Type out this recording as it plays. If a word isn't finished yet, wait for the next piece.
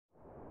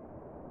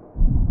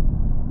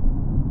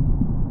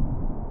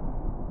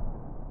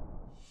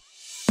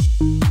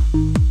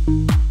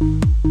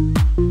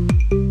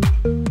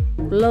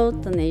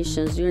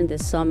donations during the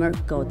summer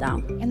go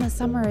down. In the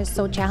summer is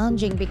so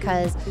challenging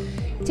because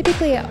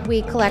typically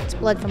we collect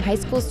blood from high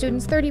school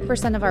students.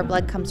 30% of our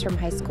blood comes from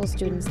high school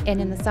students.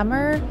 And in the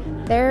summer,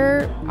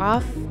 they're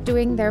off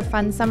doing their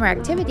fun summer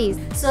activities.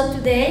 So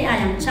today I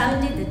am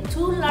challenging the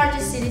two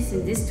largest cities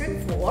in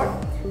District 4,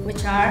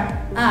 which are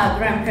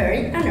Grand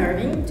Prairie and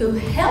Irving, to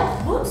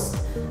help boost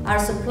our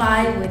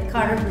supply with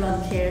Carter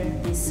Blood Care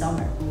this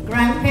summer.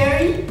 Grand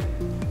Prairie,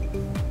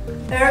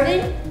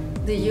 Irving,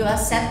 do you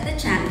accept the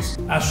challenge?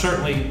 I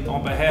certainly,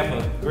 on behalf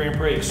of Grand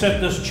Prairie,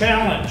 accept this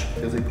challenge.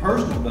 As a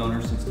personal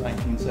donor since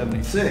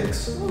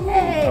 1976,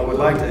 Yay. I would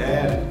like to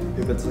add,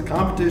 if it's the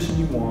competition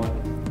you want,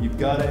 you've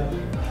got it.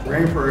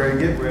 Grand Prairie,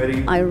 get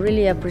ready. I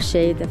really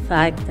appreciate the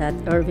fact that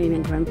Irving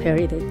and Grand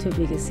Prairie, the two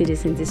biggest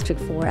cities in District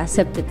 4,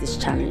 accepted this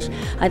challenge.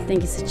 I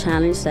think it's a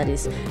challenge that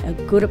is a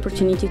good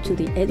opportunity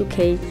to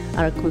educate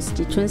our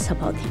constituents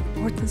about the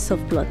importance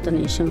of blood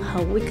donation,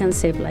 how we can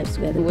save lives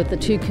together. With the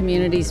two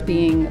communities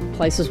being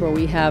places where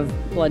we have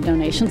blood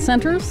donation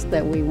centers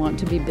that we want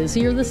to be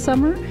busier this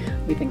summer,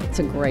 we think it's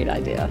a great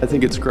idea. I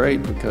think it's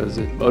great because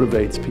it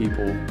motivates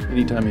people.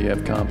 Anytime you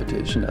have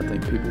competition, I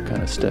think people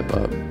kind of step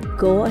up.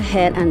 Go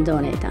ahead and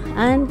donate.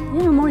 And,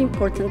 more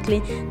importantly,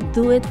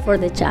 do it for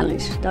the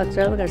challenge.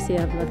 Dr. Alba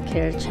Garcia Blood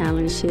Care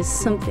Challenge is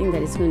something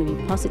that is going to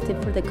be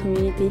positive for the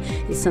community.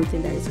 It's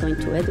something that is going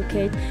to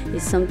educate.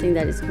 It's something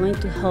that is going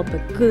to help a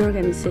good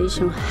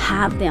organization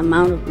have the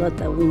amount of blood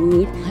that we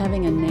need.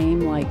 Having a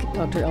name like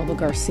Dr. Alba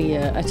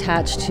Garcia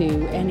attached to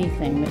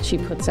anything that she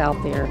puts out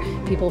there,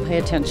 people pay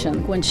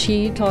attention. When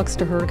she talks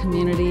to her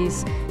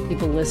communities,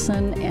 people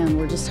listen, and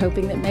we're just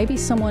hoping that maybe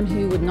someone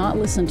who would not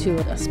listen to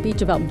a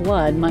speech about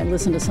blood might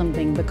listen to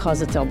something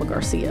because it's Alba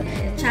Garcia.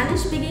 The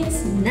challenge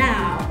begins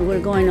now. We're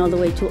going all the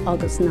way to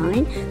August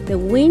 9. The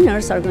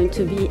winners are going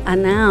to be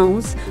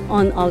announced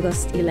on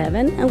August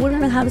 11, and we're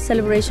going to have a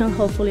celebration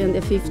hopefully on the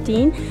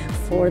 15th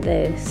for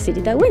the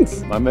city that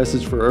wins. My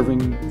message for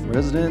Irving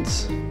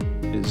residents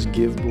is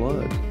give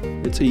blood.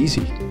 It's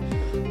easy.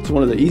 It's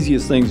one of the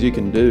easiest things you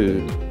can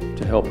do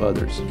to help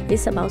others.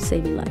 It's about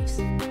saving lives.